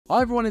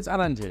Hi everyone, it's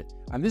Anand here,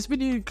 and this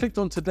video you clicked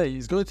on today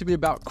is going to be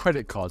about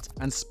credit cards,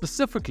 and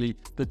specifically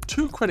the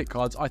 2 credit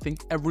cards I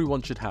think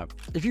everyone should have.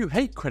 If you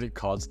hate credit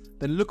cards,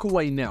 then look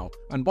away now,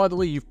 and by the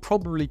way, you've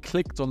probably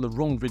clicked on the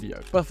wrong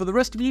video. But for the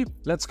rest of you,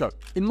 let's go.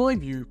 In my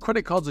view,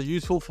 credit cards are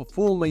useful for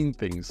 4 main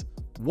things.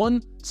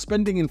 1.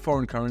 Spending in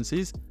foreign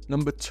currencies.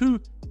 Number 2.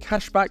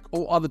 Cashback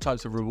or other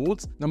types of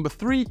rewards. Number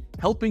 3.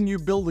 Helping you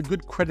build a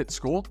good credit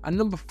score. And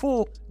number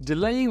 4.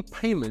 Delaying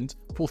payment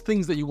for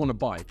things that you want to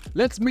buy.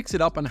 Let's mix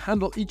it up and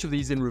handle each of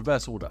these in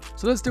reverse order.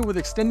 So let's deal with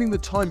extending the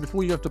time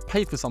before you have to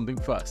pay for something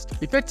first.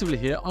 Effectively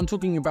here, I'm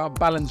talking about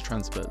balance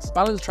transfers.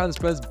 Balance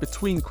transfers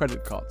between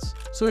credit cards.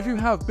 So if you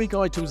have big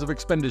items of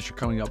expenditure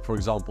coming up, for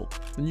example,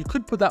 then you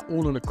could put that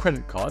all on a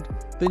credit card,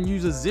 then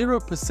use a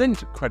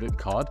 0% credit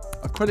card,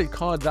 a credit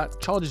card that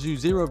charges you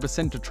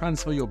 0% to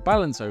transfer your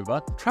balance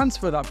over,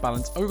 transfer that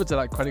balance over to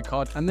that credit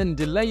card, and then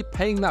delay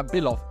paying that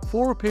bill off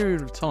for a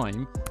period of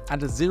time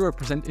at a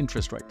 0%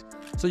 interest rate.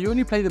 So you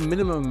only pay the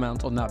minimum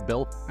amount on that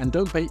bill and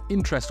don't pay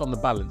interest on the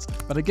balance.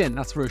 But again,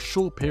 that's for a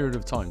short period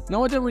of time.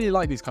 Now, I don't really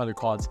like these kind of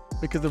cards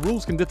because the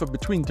rules can differ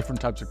between different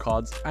types of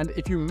cards. And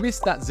if you miss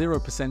that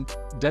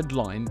 0%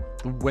 deadline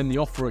when the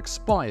offer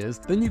expires,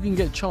 then you can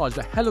get charged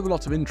a hell of a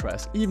lot of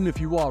interest, even if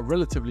you are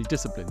relatively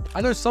disciplined.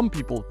 I know some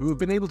people who have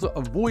been able to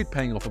avoid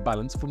paying off a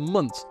balance for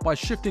months by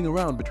shifting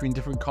around between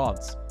different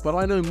cards. But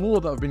I know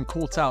more that have been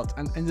caught out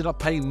and ended up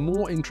paying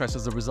more interest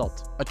as a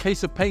result. A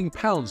case of paying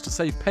pounds to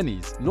save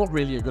pennies, not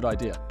really a good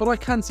idea. But I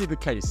can see the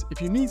case.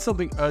 If you need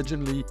something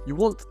urgently, you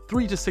want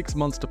 3 to 6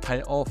 months to pay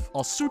it off,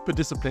 are super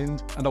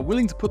disciplined, and are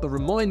willing to put the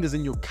reminders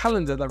in your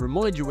calendar that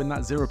remind you when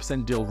that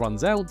 0% deal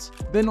runs out,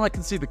 then I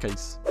can see the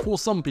case. For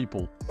some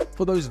people,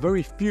 for those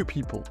very few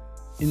people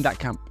in that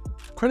camp.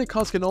 Credit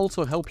cards can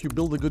also help you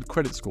build a good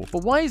credit score.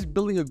 But why is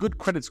building a good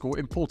credit score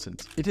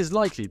important? It is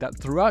likely that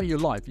throughout your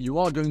life, you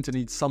are going to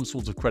need some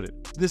sort of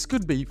credit. This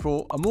could be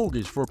for a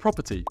mortgage, for a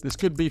property. This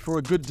could be for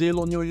a good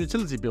deal on your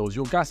utility bills,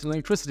 your gas and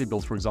electricity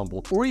bills, for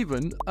example, or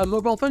even a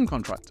mobile phone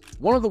contract.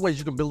 One of the ways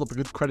you can build up a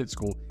good credit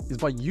score is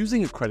by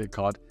using a credit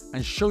card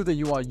and show that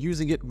you are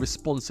using it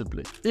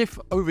responsibly. If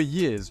over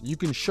years you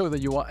can show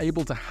that you are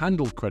able to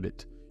handle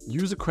credit,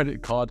 use a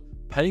credit card,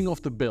 paying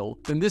off the bill,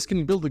 then this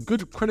can build a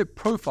good credit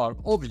profile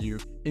of you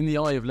in the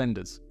eye of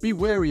lenders. Be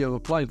wary of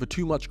applying for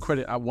too much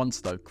credit at once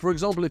though. For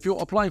example, if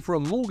you're applying for a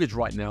mortgage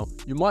right now,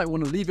 you might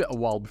want to leave it a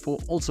while before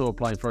also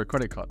applying for a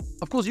credit card.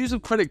 Of course, use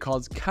of credit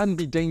cards can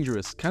be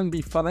dangerous, can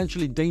be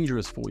financially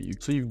dangerous for you,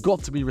 so you've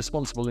got to be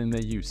responsible in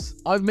their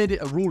use. I've made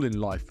it a rule in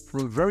life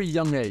from a very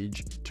young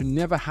age to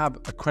never have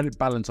a credit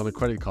balance on a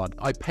credit card.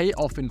 I pay it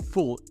off in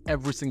full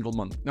every single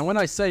month. Now, when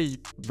I say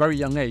very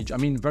young age, I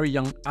mean very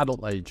young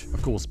adult age,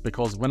 of course,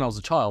 because when I was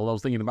a child, I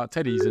was thinking about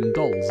teddies and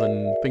dolls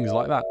and things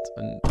like that.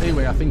 And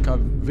anyway, I think I've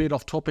veered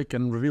off topic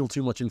and revealed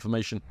too much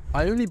information.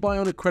 I only buy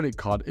on a credit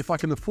card if I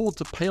can afford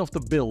to pay off the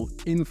bill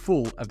in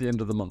full at the end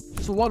of the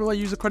month. So why do I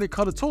use a credit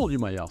card at all, you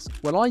may ask?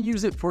 Well, I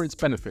use it for its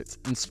benefits,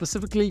 and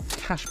specifically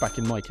cashback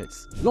in my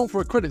case. Not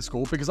for a credit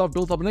score, because I've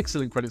built up an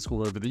excellent credit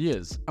score over the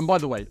years. And by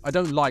the way, I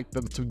don't like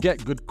that to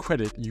get good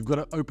credit, you've got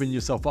to open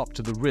yourself up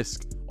to the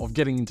risk of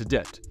getting into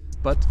debt.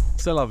 But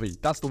c'est la vie,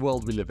 that's the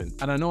world we live in.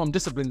 And I know I'm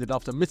disciplined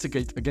enough to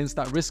mitigate against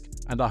that risk,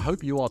 and I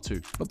hope you are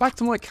too. But back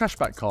to my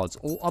cashback cards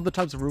or other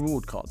types of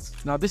reward cards.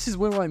 Now, this is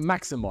where I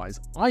maximize.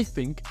 I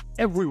think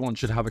everyone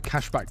should have a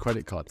cashback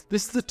credit card.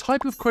 This is the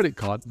type of credit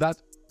card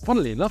that,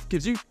 funnily enough,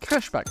 gives you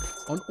cashback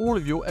on all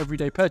of your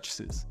everyday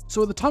purchases.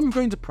 So at the time of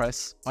going to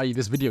press, i.e.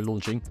 this video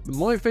launching,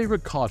 my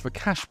favorite card for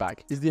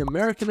cashback is the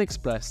American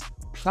Express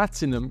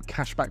Platinum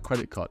Cashback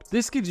Credit Card.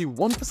 This gives you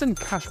 1%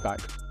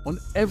 cashback on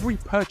every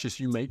purchase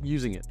you make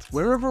using it.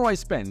 Wherever I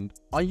spend,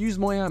 I use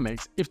my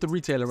Amex if the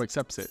retailer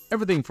accepts it.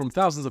 Everything from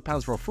thousands of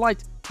pounds for a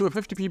flight to a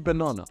 50p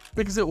banana,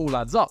 because it all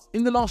adds up.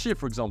 In the last year,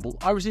 for example,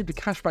 I received a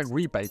cashback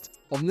rebate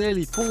of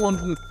nearly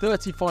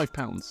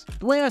 £435.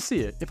 The way I see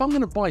it, if I'm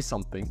going to buy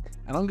something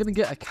and I'm going to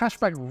get a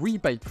cashback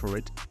rebate for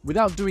it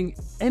without doing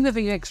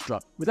anything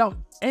extra, without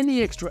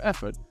any extra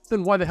effort,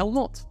 then why the hell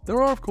not?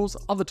 There are, of course,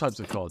 other types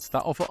of cards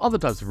that offer other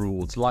types of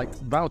rewards like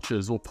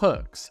vouchers or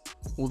perks,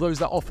 or those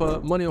that offer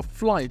money off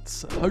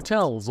flights,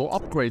 hotels, or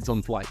upgrades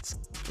on flights,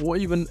 or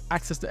even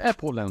access to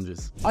airport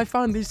lounges. I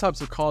found these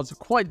types of cards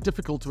quite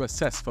difficult to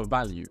assess for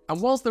value,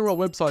 and whilst there are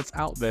websites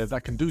out there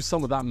that can do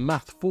some of that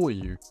math for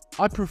you,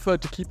 I prefer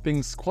to keep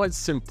things quite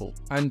simple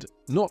and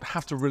not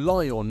have to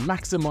rely on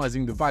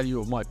maximizing the value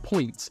of my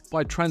points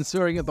by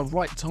transferring at the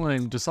right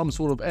time to some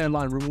sort of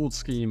airline reward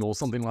scheme or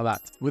something like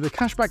that. With a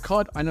cashback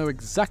card, I know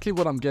exactly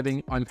what I'm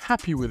getting, I'm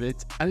happy with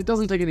it, and it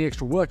doesn't take any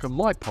extra work on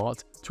my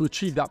part to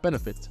achieve that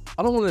benefit.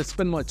 I don't want to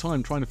spend my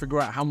time trying to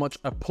figure out how much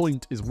a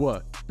point is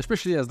worth,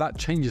 especially as that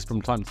changes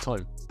from time to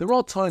time. There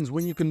are times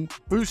when you can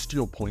boost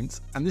your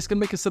points, and this can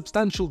make a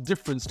substantial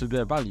difference to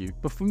their value,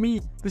 but for me,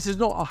 this is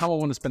not how I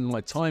want to spend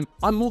my time.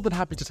 I'm more than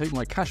happy to take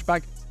my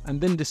cashback and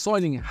then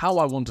deciding how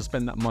I want to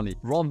spend that money,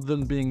 rather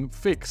than being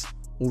fixed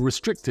or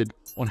restricted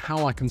on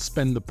how I can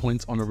spend the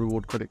points on a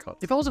reward credit card.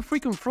 If I was a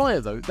frequent flyer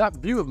though, that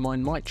view of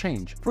mine might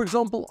change. For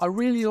example, I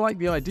really like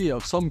the idea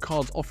of some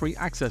cards offering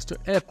access to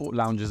airport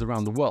lounges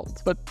around the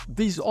world, but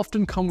these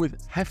often come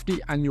with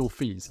hefty annual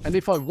fees. And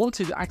if I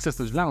wanted to access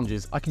those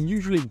lounges, I can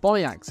usually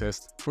buy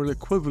access for an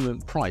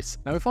equivalent price.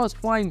 Now, if I was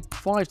flying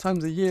 5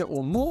 times a year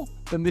or more,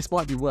 then this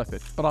might be worth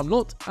it, but I'm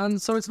not,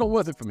 and so it's not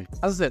worth it for me.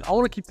 As I said, I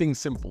want to keep things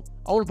simple.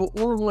 I want to put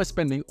all of my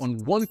spending on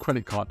one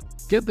credit card,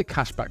 get the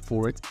cash back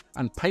for it,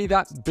 and pay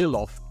that bill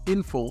off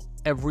in full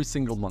every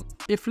single month.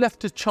 If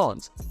left to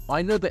chance,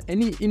 I know that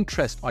any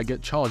interest I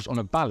get charged on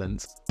a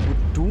balance would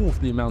dwarf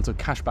the amount of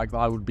cash back that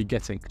I would be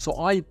getting. So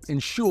I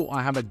ensure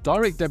I have a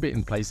direct debit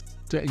in place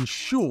to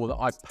ensure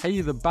that I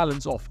pay the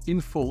balance off in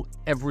full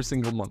every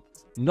single month.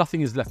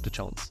 Nothing is left to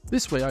chance.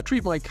 This way, I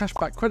treat my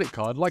cashback credit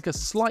card like a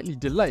slightly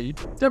delayed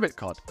debit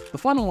card. The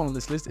final one on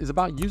this list is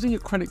about using a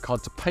credit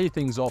card to pay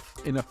things off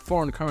in a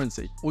foreign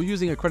currency or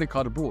using a credit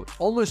card abroad.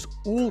 Almost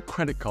all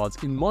credit cards,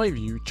 in my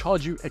view,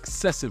 charge you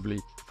excessively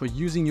for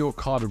using your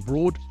card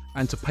abroad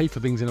and to pay for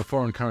things in a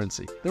foreign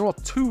currency. There are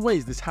 2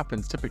 ways this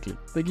happens typically.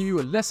 They give you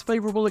a less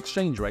favorable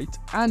exchange rate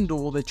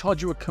and/or they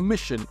charge you a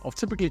commission of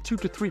typically 2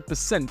 to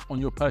 3%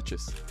 on your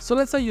purchase. So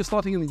let's say you're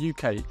starting in the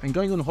UK and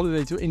going on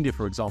holiday to India,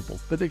 for example,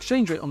 but the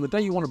exchange rate on the day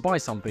you want to buy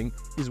something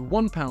is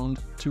 £1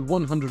 to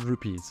 100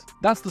 rupees.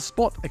 That's the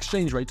spot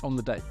exchange rate on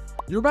the day.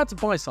 You're about to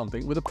buy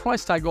something with a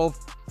price tag of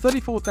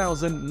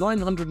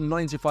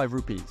 34,995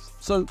 rupees.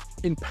 So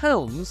in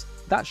pounds,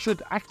 that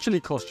should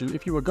actually cost you,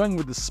 if you were going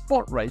with the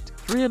spot rate,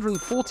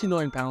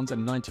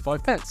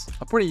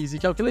 £349.95. A pretty easy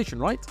calculation,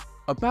 right?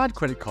 A bad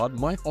credit card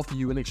might offer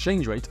you an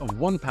exchange rate of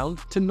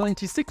 £1 to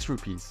 96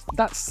 rupees.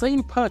 That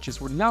same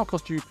purchase would now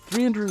cost you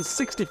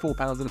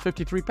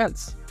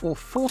 £364.53, or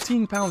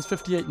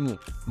 £14.58 more.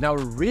 Now,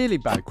 a really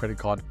bad credit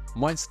card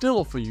might still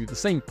offer you the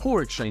same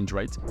poor exchange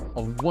rate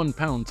of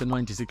 £1 to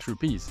 96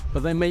 rupees,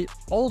 but they may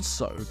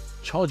also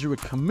charge you a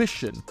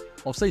commission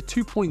of say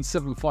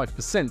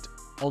 2.75%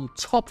 on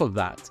top of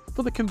that,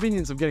 for the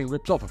convenience of getting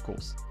ripped off, of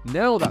course.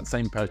 Now that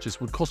same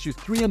purchase would cost you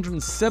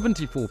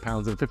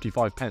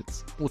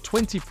 £374.55, or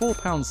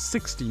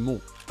 £24.60 more.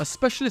 A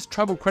specialist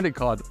travel credit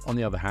card, on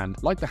the other hand,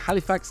 like the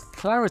Halifax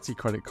Clarity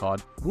credit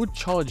card, would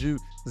charge you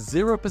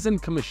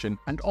 0% commission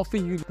and offer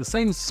you the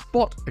same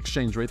spot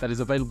exchange rate that is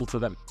available to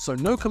them. So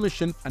no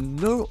commission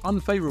and no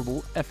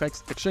unfavorable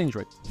FX exchange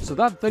rate. So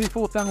that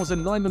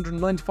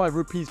 34,995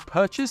 rupees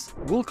purchase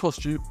will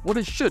cost you what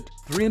it should,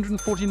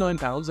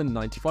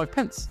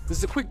 £349.95. This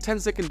is a quick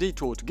 10-second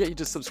detour to get you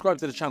to subscribe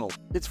to the channel.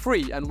 It's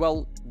free and,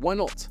 well, why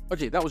not?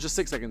 Okay, that was just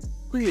 6 seconds.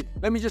 Quickly,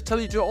 let me just tell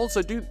you to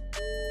also do...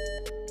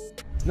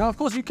 Now, of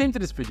course, you came to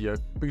this video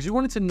because you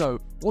wanted to know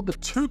what the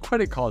 2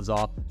 credit cards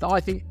are that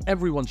I think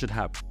everyone should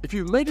have. If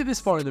you've made it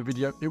this far in the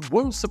video, it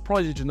won't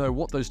surprise you to know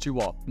what those 2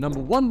 are. Number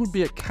 1 would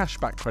be a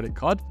cashback credit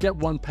card, get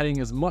one paying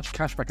as much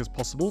cashback as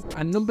possible.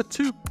 And number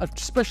 2, a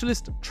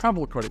specialist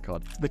travel credit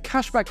card. The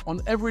cashback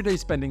on everyday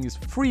spending is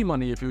free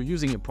money if you're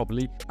using it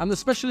properly, and the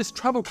specialist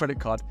travel credit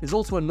card is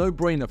also a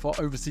no-brainer for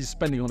overseas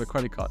spending on a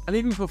credit card, and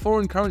even for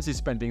foreign currency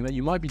spending that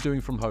you might be doing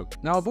from home.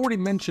 Now, I've already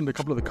mentioned a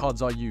couple of the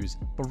cards I use,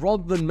 but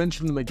rather than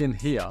mention them again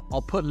here,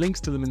 I'll put links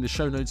to them in the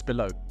show notes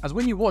below. As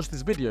when you watch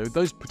this video,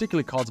 those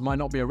particular cards might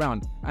not be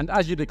around, and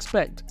as you'd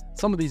expect,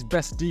 some of these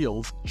best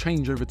deals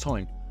change over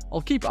time. I'll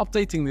keep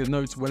updating the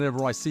notes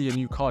whenever I see a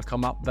new card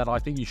come up that I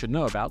think you should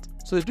know about,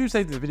 so do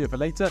save the video for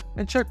later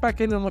and check back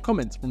in on the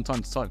comments from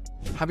time to time.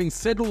 Having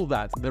said all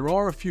that, there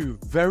are a few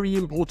very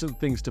important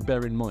things to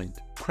bear in mind.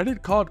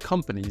 Credit card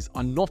companies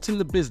are not in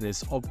the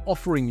business of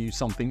offering you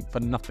something for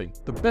nothing.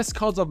 The best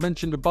cards I've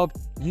mentioned above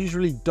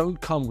usually don't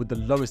come with the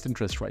lowest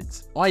interest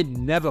rates. I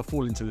never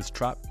fall into this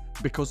trap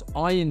because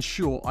I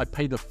ensure I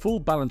pay the full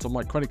balance on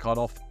my credit card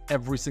off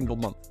every single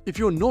month. If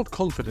you're not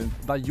confident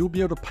that you'll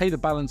be able to pay the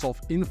balance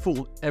off in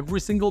full every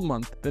single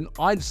month, then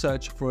I'd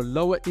search for a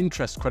lower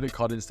interest credit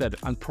card instead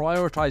and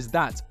prioritize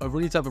that over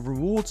any type of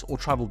rewards or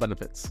travel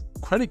benefits.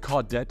 Credit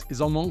card debt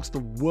is amongst the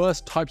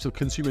worst types of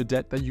consumer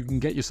debt that you can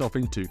get yourself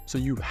into, so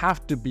you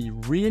have to be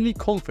really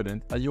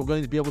confident that you're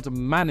going to be able to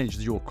manage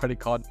your credit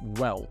card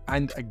well.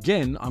 And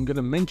again, I'm going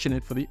to mention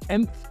it for the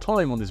nth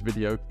time on this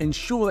video,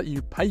 ensure that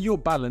you pay your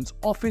balance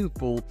off in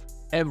full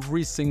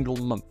every single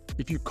month.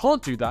 If you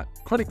can't do that,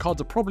 credit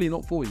cards are probably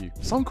not for you.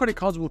 Some credit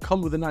cards will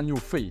come with an annual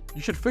fee.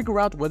 You should figure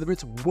out whether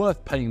it's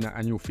worth paying that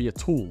annual fee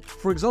at all.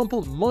 For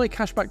example, my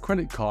cashback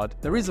credit card,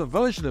 there is a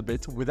version of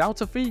it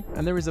without a fee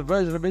and there is a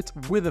version of it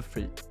with a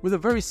fee, with a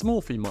very small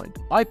fee, mind.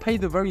 I pay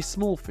the very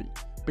small fee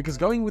because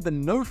going with the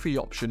no fee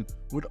option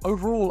would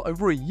overall,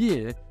 over a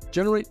year,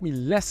 generate me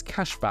less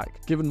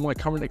cashback given my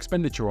current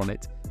expenditure on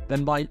it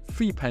than my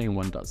fee paying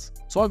one does.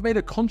 So I've made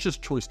a conscious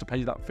choice to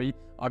pay that fee.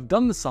 I've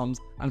done the sums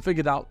and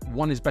figured out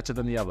one is better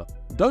than the other.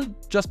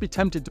 Don't just be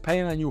tempted to pay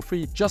an annual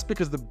fee just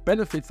because the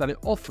benefits that it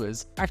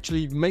offers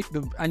actually make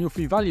the annual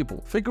fee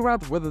valuable. Figure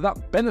out whether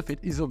that benefit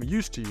is of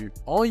use to you.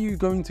 Are you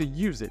going to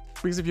use it?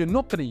 Because if you're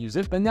not going to use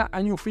it, then that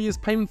annual fee is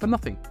payment for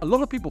nothing. A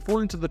lot of people fall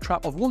into the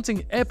trap of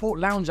wanting airport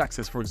lounge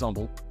access, for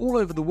example, all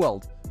over the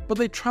world, but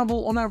they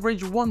travel on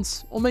average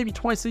once or maybe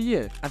twice a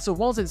year. And so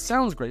whilst it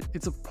sounds great,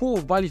 it's a poor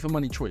value for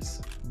money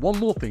choice. One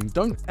more thing,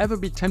 don't ever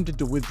be tempted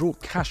to withdraw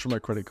cash from a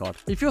credit card.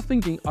 If you're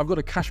thinking, I've got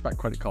a cashback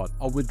credit card,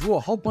 I'll withdraw a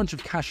whole bunch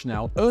of cash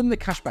now, earn the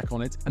cashback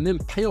on it, and then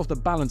pay off the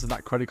balance of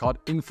that credit card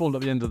in full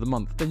at the end of the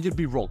month, then you'd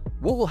be wrong.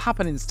 What will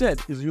happen instead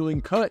is you'll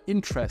incur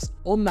interest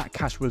on that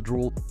cash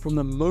withdrawal from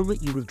the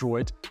moment you withdraw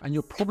it, and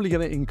you're probably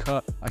going to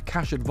incur a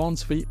cash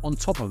advance fee on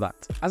top of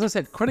that. As I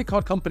said, credit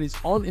card companies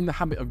aren't in the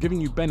habit of giving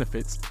you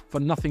benefits for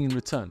nothing in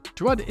return.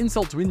 To add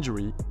insult to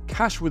injury,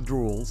 cash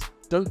withdrawals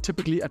don't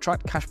typically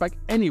attract cashback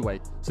anyway,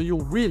 so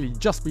you'll really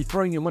just be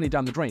throwing your money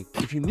down the drain.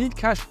 If you need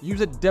cash,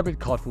 use a debit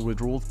card for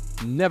withdrawals,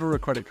 never a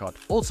credit card.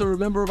 Also,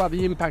 remember about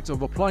the impact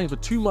of applying for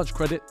too much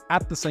credit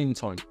at the same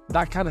time.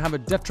 That can have a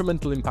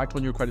detrimental impact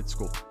on your credit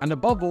score. And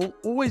above all,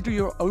 always do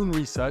your own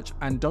research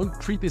and don't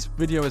treat this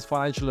video as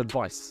financial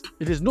advice.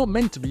 It is not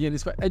meant to be, and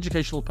it's for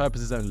educational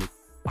purposes only.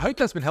 I hope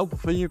that's been helpful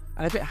for you,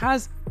 and if it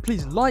has,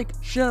 please like,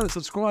 share and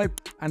subscribe,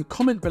 and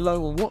comment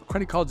below on what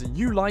credit cards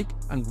you like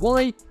and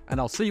why, and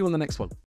I'll see you on the next one.